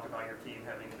talked about your team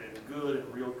having been good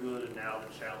and real good, and now the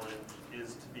challenge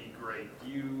is to be great. Do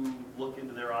you look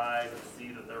into their eyes and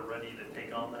see that they're ready to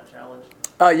take on that challenge?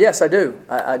 Yes, I do.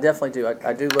 I definitely do.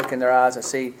 I do look in their eyes. I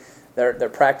see their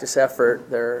practice effort.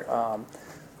 Their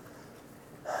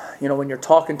when you're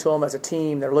talking to them as a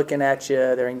team, they're looking at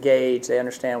you. They're engaged. They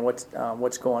understand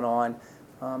what's going on.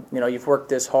 You've worked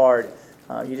this hard.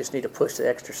 You just need to push the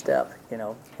extra step.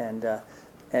 And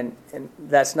and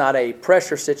that's not a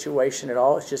pressure situation at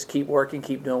all. It's just keep working,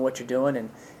 keep doing what you're doing,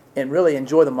 and really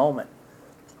enjoy the moment.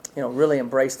 Really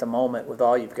embrace the moment with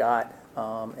all you've got,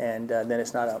 and then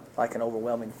it's not like an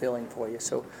overwhelming feeling for you.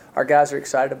 So our guys are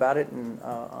excited about it, and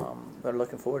they're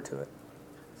looking forward to it.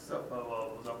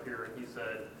 Sefo was up here, and he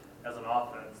said, as an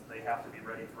offense, they have to be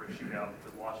ready for a shootout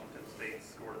because Washington State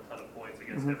scored a ton of points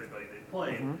against everybody they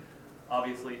played.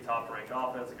 Obviously, top-ranked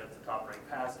offense against a top-ranked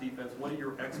pass defense. What are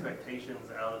your expectations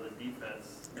out of the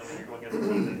defense when you're going against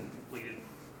a team that completed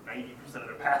 90% of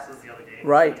their passes the other game,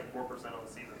 right? 4% on the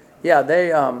season. Yeah,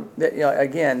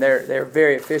 again, they're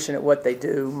very efficient at what they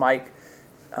do. Mike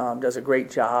does a great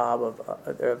job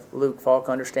of Luke Falk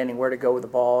understanding where to go with the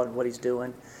ball and what he's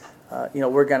doing.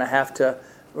 We're going to have to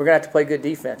play good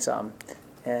defense and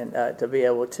to be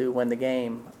able to win the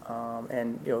game.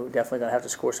 And definitely going to have to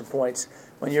score some points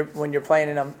when you're playing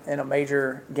in a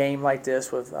major game like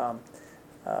this with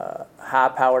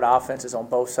high-powered offenses on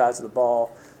both sides of the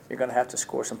ball. You're going to have to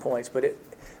score some points, but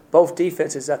both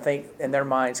defenses, I think, in their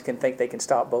minds, can think they can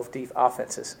stop both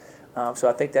offenses. So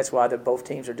I think that's why both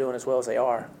teams are doing as well as they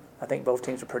are. I think both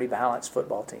teams are pretty balanced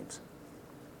football teams.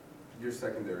 Your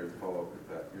secondary, to follow up with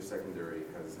that, your secondary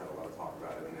has had a lot of talk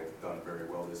about it, and they've done very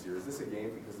well this year. Is this a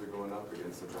game because they're going up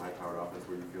against such a high-powered offense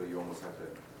where you feel you almost have to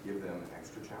give them an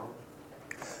extra challenge?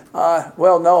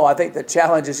 Well, no. I think the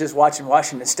challenge is just watching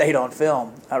Washington State on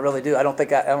film. I really do. I don't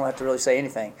have to really say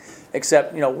anything,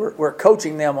 except we're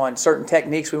coaching them on certain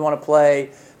techniques we want to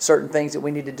play, certain things that we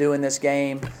need to do in this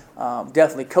game.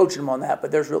 Definitely coaching them on that,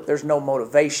 but there's no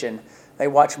motivation. They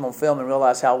watch them on film and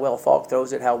realize how well Falk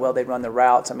throws it, how well they run the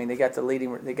routes. I mean, they got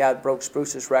the guy that broke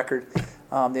Spruce's record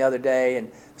the other day,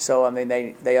 and so I mean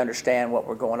they understand what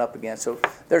we're going up against. So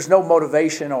there's no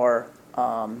motivation or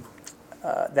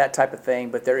that type of thing,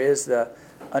 but there is the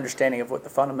understanding of what the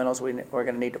fundamentals we're going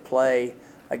to need to play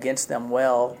against them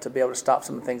well to be able to stop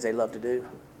some of the things they love to do.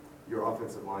 Your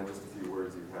offensive line, just a few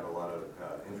words. You've had a lot of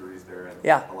injuries there, and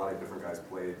yeah. A lot of different guys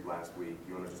played last week.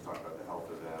 You want to just talk about the health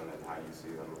of them and how you see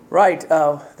them? Right.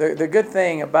 The good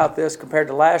thing about this compared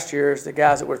to last year is the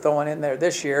guys that we're throwing in there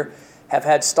this year have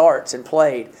had starts and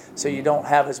played, so you don't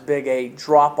have as big a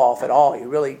drop-off at all. You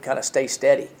really kind of stay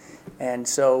steady. And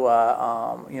so,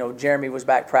 Jeremy was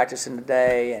back practicing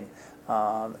today, and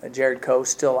Jared Coe's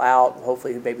still out.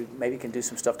 Hopefully, maybe can do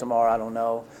some stuff tomorrow. I don't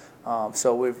know.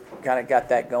 So we've kind of got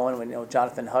that going. We know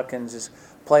Jonathan Huckins has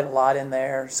played a lot in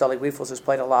there. Sully Weefels has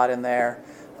played a lot in there.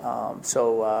 I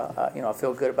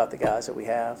feel good about the guys that we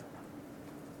have.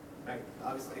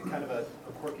 Obviously, kind of a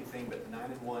quirky thing, but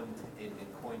 9-1 in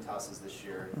coin tosses this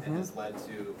year, and has led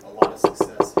to a lot of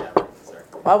success. Yeah, sorry.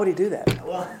 Why would he do that?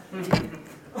 Well,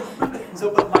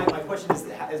 but my question is,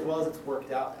 as well as it's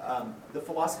worked out, the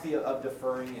philosophy of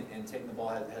deferring and taking the ball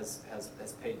has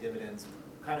paid dividends.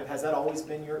 Kind of, has that always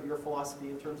been your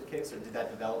philosophy in terms of kicks, or did that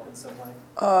develop in some way?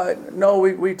 No,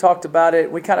 we talked about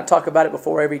it. We kind of talk about it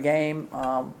before every game,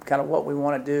 kind of what we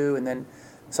want to do, and then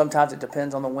sometimes it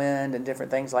depends on the wind and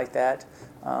different things like that.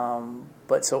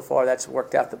 But so far, that's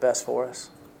worked out the best for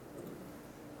us.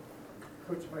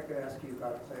 Coach, if I could ask you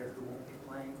about a player who won't be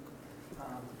playing.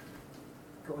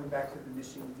 Going back to the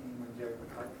Michigan game when Derek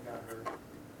McCartney got hurt,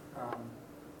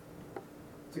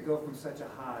 to go from such a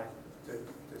high to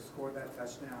score that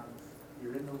touchdown,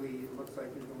 you're in the lead. It looks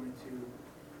like you're going to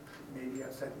maybe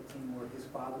upset the team where his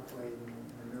father played in the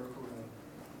Miracle game.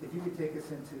 If you could take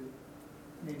us into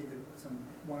maybe some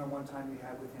one-on-one time you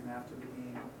had with him after the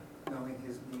game, knowing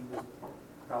his knee was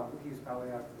probably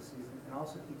out for the season, and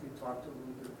also if you could talk a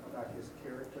little bit about his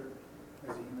character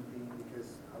as a human being,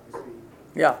 because obviously.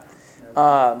 Yeah.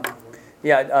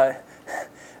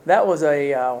 That was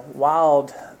a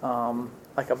wild,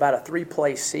 like about a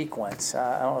 3-play sequence.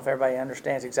 I don't know if everybody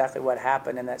understands exactly what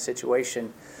happened in that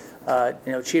situation.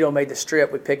 Cheeto made the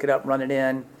strip. We pick it up, run it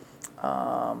in,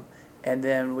 and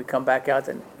then we come back out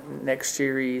the next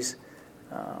series,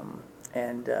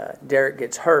 and Derek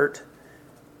gets hurt,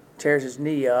 tears his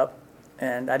knee up,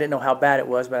 and I didn't know how bad it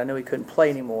was, but I knew he couldn't play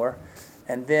anymore.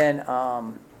 And then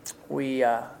we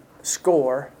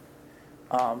score.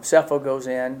 Sefo goes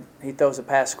in. He throws a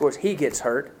pass, scores. He gets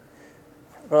hurt.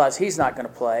 Realize he's not going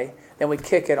to play. Then we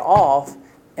kick it off,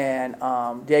 and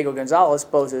Diego Gonzalez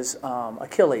blows his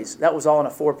Achilles. That was all in a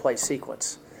 4-play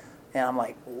sequence. And I'm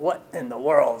like, what in the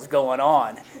world is going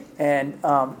on? And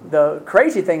the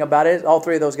crazy thing about it is all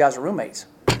 3 of those guys are roommates.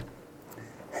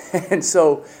 And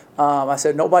so I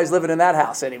said, nobody's living in that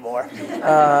house anymore.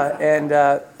 But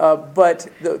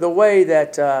the way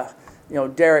that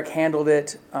Derek handled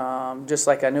it, just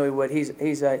like I knew he would.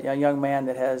 He's a young man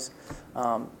that has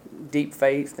deep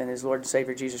faith in his Lord and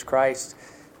Savior Jesus Christ.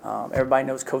 Everybody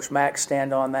knows Coach Mack's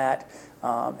stand on that.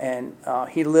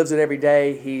 He lives it every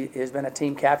day. He has been a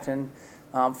team captain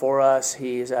for us.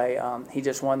 He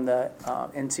just won the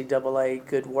NCAA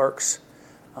Good Works.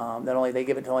 Not only they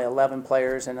give it to only 11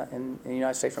 players in the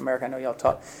United States of America. I know y'all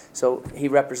talk. So he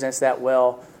represents that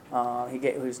well.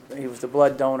 He was the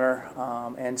blood donor,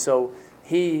 and so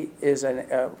he is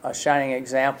a shining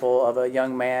example of a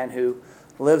young man who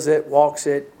lives it, walks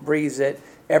it, breathes it.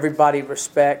 Everybody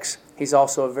respects. He's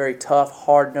also a very tough,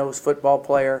 hard-nosed football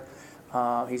player.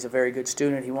 He's a very good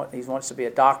student. He wants to be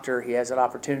a doctor. He has an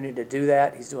opportunity to do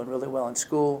that. He's doing really well in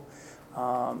school.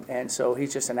 And so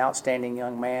he's just an outstanding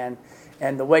young man.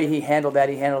 And the way he handled that,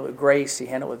 he handled it with grace.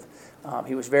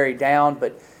 He was very down,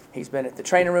 but he's been at the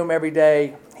training room every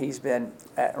day. He's been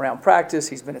around practice.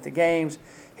 He's been at the games.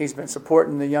 He's been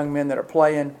supporting the young men that are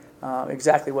playing,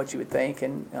 exactly what you would think.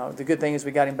 And the good thing is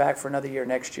we got him back for another year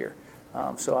next year.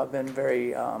 So I've been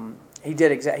very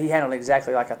he handled it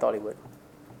exactly like I thought he would.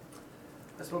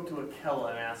 I spoke to Akella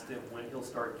and asked him when he'll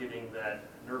start getting that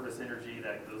nervous energy,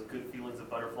 those good feelings of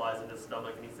butterflies in his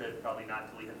stomach, and he said probably not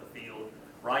until he hit the field.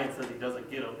 Ryan says he doesn't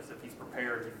get them because if he's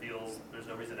prepared, he feels there's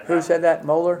no reason to have Who said that?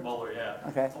 Moeller? Moeller, yeah.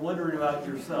 Okay. I'm wondering about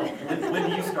yourself. When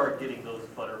do you start getting those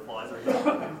butterflies?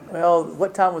 Well,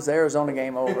 what time was the Arizona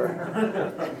game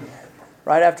over?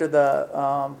 Right after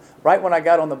right when I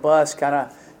got on the bus, kind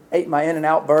of ate my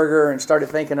In-N-Out burger and started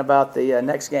thinking about the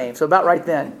next game. So about right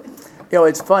then.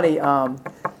 It's funny,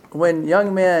 when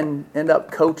young men end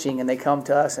up coaching and they come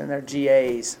to us and they're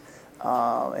GAs,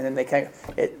 and then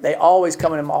they always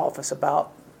come into my office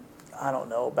about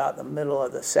the middle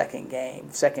of the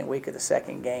second week of the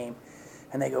second game.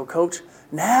 And they go, Coach,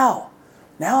 now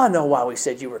I know why we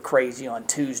said you were crazy on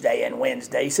Tuesday and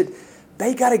Wednesday. He said,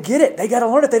 they got to get it. They got to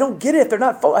learn it. They don't get it if they're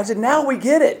not I said, now we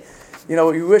get it.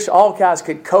 You wish all guys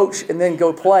could coach and then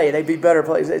go play. They'd be better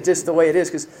players. It's just the way it is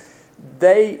because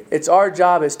it's our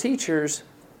job as teachers.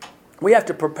 We have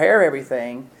to prepare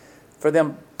everything for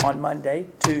them on Monday,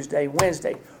 Tuesday,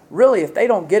 Wednesday. Really, if they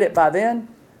don't get it by then,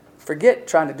 forget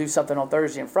trying to do something on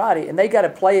Thursday and Friday, and they got to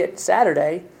play it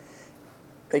Saturday.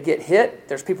 They get hit.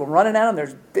 There's people running at them.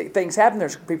 There's big things happening.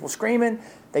 There's people screaming.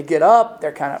 They get up.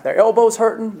 Their elbows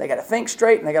hurting. They got to think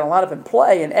straight, and they got to line up and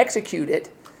play and execute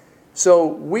it. So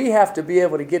we have to be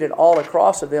able to get it all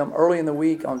across to them early in the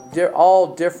week on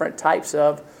all different types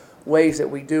of ways that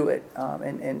we do it.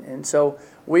 And so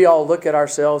we all look at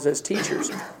ourselves as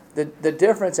teachers. The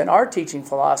difference in our teaching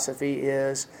philosophy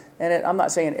is, and I'm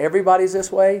not saying everybody's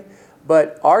this way,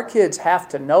 but our kids have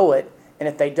to know it. And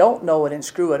if they don't know it and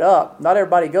screw it up, not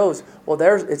everybody goes, well,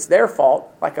 it's their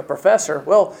fault, like a professor.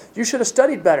 Well, you should have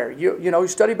studied better. You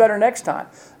study better next time.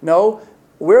 No,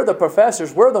 we're the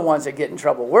professors. We're the ones that get in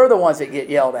trouble. We're the ones that get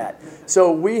yelled at.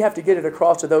 So we have to get it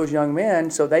across to those young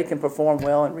men so they can perform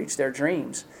well and reach their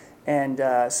dreams. And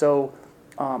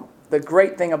the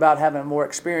great thing about having a more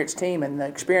experienced team and the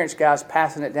experienced guys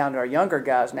passing it down to our younger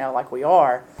guys now like we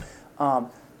are,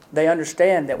 they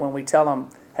understand that when we tell them,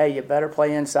 hey, you better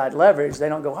play inside leverage, they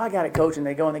don't go, I got it, coach, and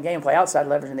they go in the game and play outside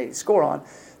leverage and they score on.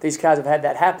 These guys have had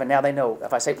that happen. Now they know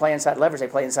if I say play inside leverage, they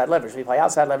play inside leverage. If you play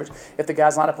outside leverage, if the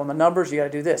guys line up on the numbers, you got to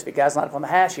do this. If the guys line up on the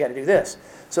hash, you got to do this.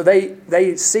 So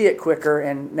they see it quicker,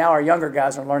 and now our younger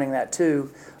guys are learning that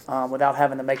too without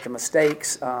having to make the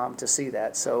mistakes to see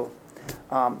that. So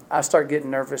I start getting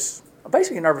nervous,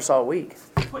 basically nervous all week.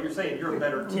 What you're saying, you're a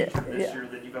better teacher this year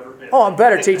than you've ever been. Oh, I'm a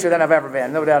better teacher than I've ever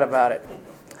been, no doubt about it.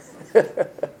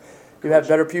 You have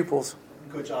better pupils.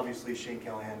 Coach, obviously Shane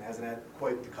Callahan hasn't had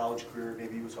quite the college career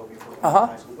maybe he was hoping for in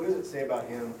high school. What does it say about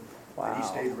him that he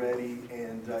stayed ready,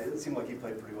 and it seemed like he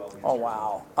played pretty well against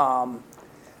wow.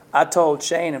 I told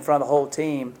Shane in front of the whole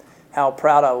team how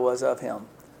proud I was of him.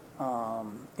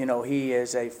 He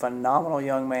is a phenomenal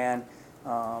young man.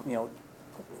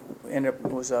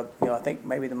 Was I think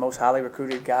maybe the most highly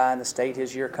recruited guy in the state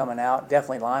his year coming out,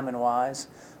 definitely lineman-wise,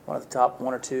 one of the top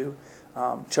one or two.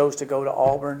 Chose to go to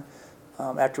Auburn.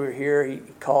 After we were here, he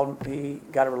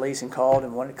got a release and called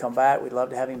and wanted to come back. We'd love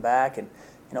to have him back. And,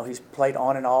 he's played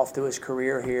on and off through his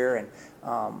career here and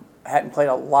hadn't played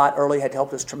a lot early, had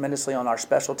helped us tremendously on our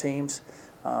special teams.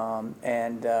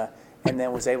 And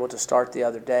then was able to start the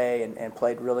other day and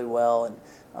played really well. And,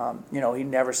 he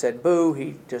never said boo.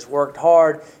 He just worked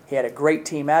hard. He had a great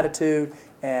team attitude.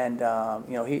 And,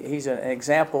 he's an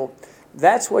example.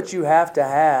 That's what you have to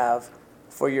have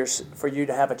for you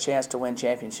to have a chance to win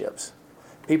championships.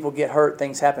 People get hurt,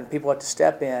 things happen, people have to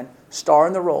step in, star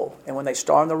in the role, and when they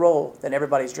star in the role, then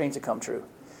everybody's dreams will come true.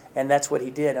 And that's what he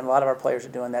did, and a lot of our players are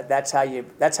doing that. That's how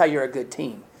you're a good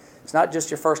team. It's not just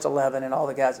your first 11 and all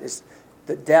the guys.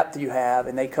 the depth you have,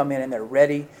 and they come in and they're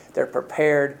ready, they're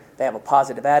prepared, they have a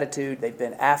positive attitude, they've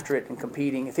been after it and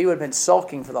competing. If he would have been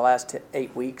sulking for the last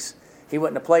 8 weeks, he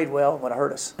wouldn't have played well, would have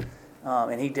hurt us.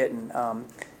 And he didn't.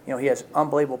 You know, he has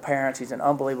unbelievable parents. He's an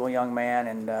unbelievable young man,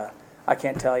 and I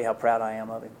can't tell you how proud I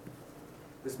am of him.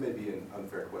 This may be an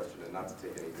unfair question, and not to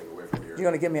take anything away from your... You're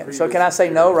going to give me a... So can I say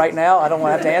no right now? I don't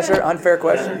want to have to answer. Unfair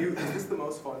question. Is this the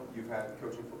most fun you've had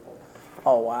coaching football?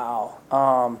 Oh,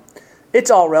 wow.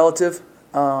 It's all relative.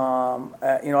 You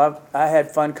know, I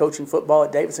had fun coaching football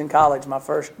at Davidson College my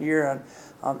first year, and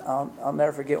I'll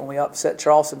never forget when we upset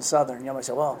Charleston Southern. You know, I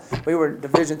said, well, we were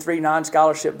Division III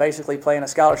non-scholarship, basically playing a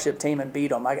scholarship team and beat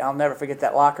them. I'll never forget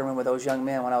that locker room with those young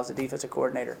men when I was the defensive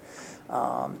coordinator.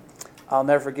 I'll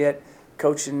never forget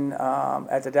coaching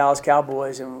at the Dallas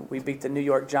Cowboys, and we beat the New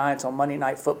York Giants on Monday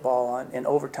Night Football in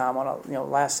overtime on a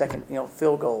last second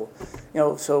field goal.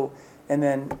 So. And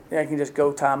then I can just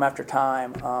go time after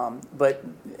time. But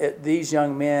these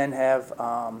young men have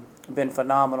been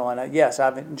phenomenal. And yes,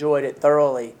 I've enjoyed it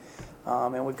thoroughly.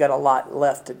 And we've got a lot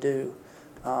left to do.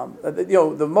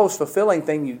 The most fulfilling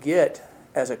thing you get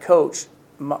as a coach,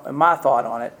 my thought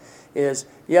on it, is,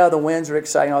 yeah, the wins are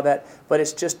exciting, all that, but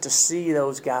it's just to see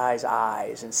those guys'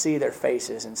 eyes and see their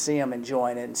faces and see them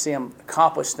enjoying it and see them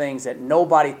accomplish things that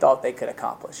nobody thought they could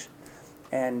accomplish.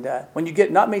 And when you get,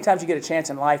 not many times you get a chance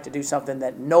in life to do something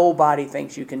that nobody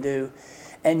thinks you can do,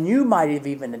 and you might have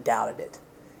even doubted it.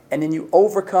 And then you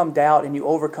overcome doubt and you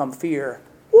overcome fear.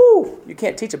 Woo! You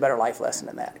can't teach a better life lesson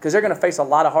than that, because they're going to face a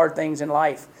lot of hard things in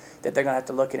life that they're going to have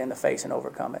to look it in the face and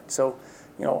overcome it. So,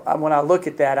 when I look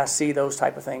at that, I see those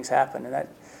type of things happen, and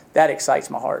that excites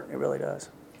my heart. It really does.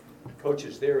 Coach,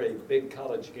 is there a big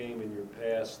college game in your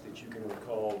past that you can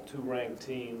recall, two ranked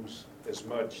teams, as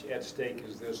much at stake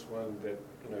as this one, that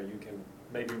you can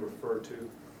maybe refer to?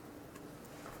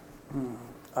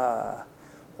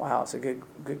 Wow, it's a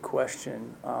good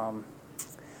question.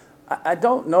 I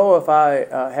don't know if I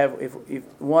have if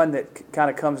one that kind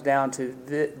of comes down to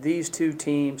these two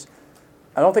teams.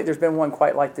 I don't think there's been one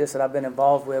quite like this that I've been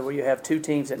involved with, where you have two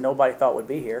teams that nobody thought would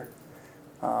be here.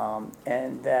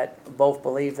 And that both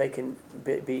believe they can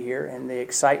be here, and the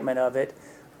excitement of it,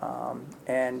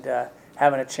 and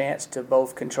having a chance to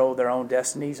both control their own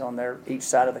destinies on each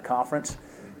side of the conference.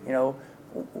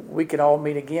 We could all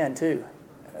meet again too,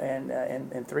 and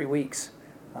in 3 weeks.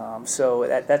 So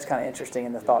that's kind of interesting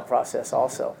in the thought process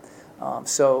also.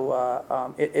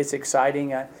 It's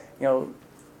exciting.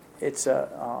 It's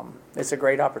a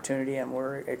great opportunity, and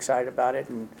we're excited about it.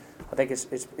 And I think it's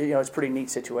a pretty neat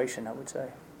situation, I would say.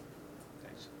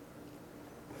 Thanks.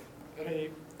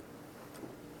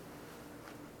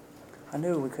 I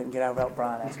knew we couldn't get out without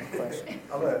Brian asking a question.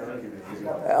 I'm going to give you an easy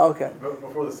one. Okay.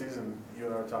 Before the season, you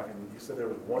and I were talking, you said there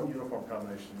was one uniform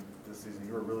combination this season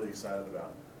you were really excited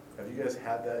about. Have you guys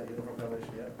had that uniform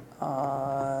combination yet?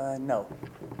 No.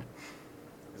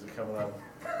 Is it coming up?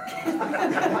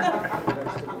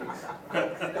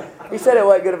 He said it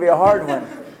wasn't going to be a hard one.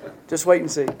 Just wait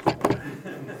and see.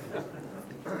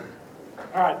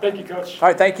 All right, thank you, Coach. All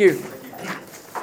right, thank you.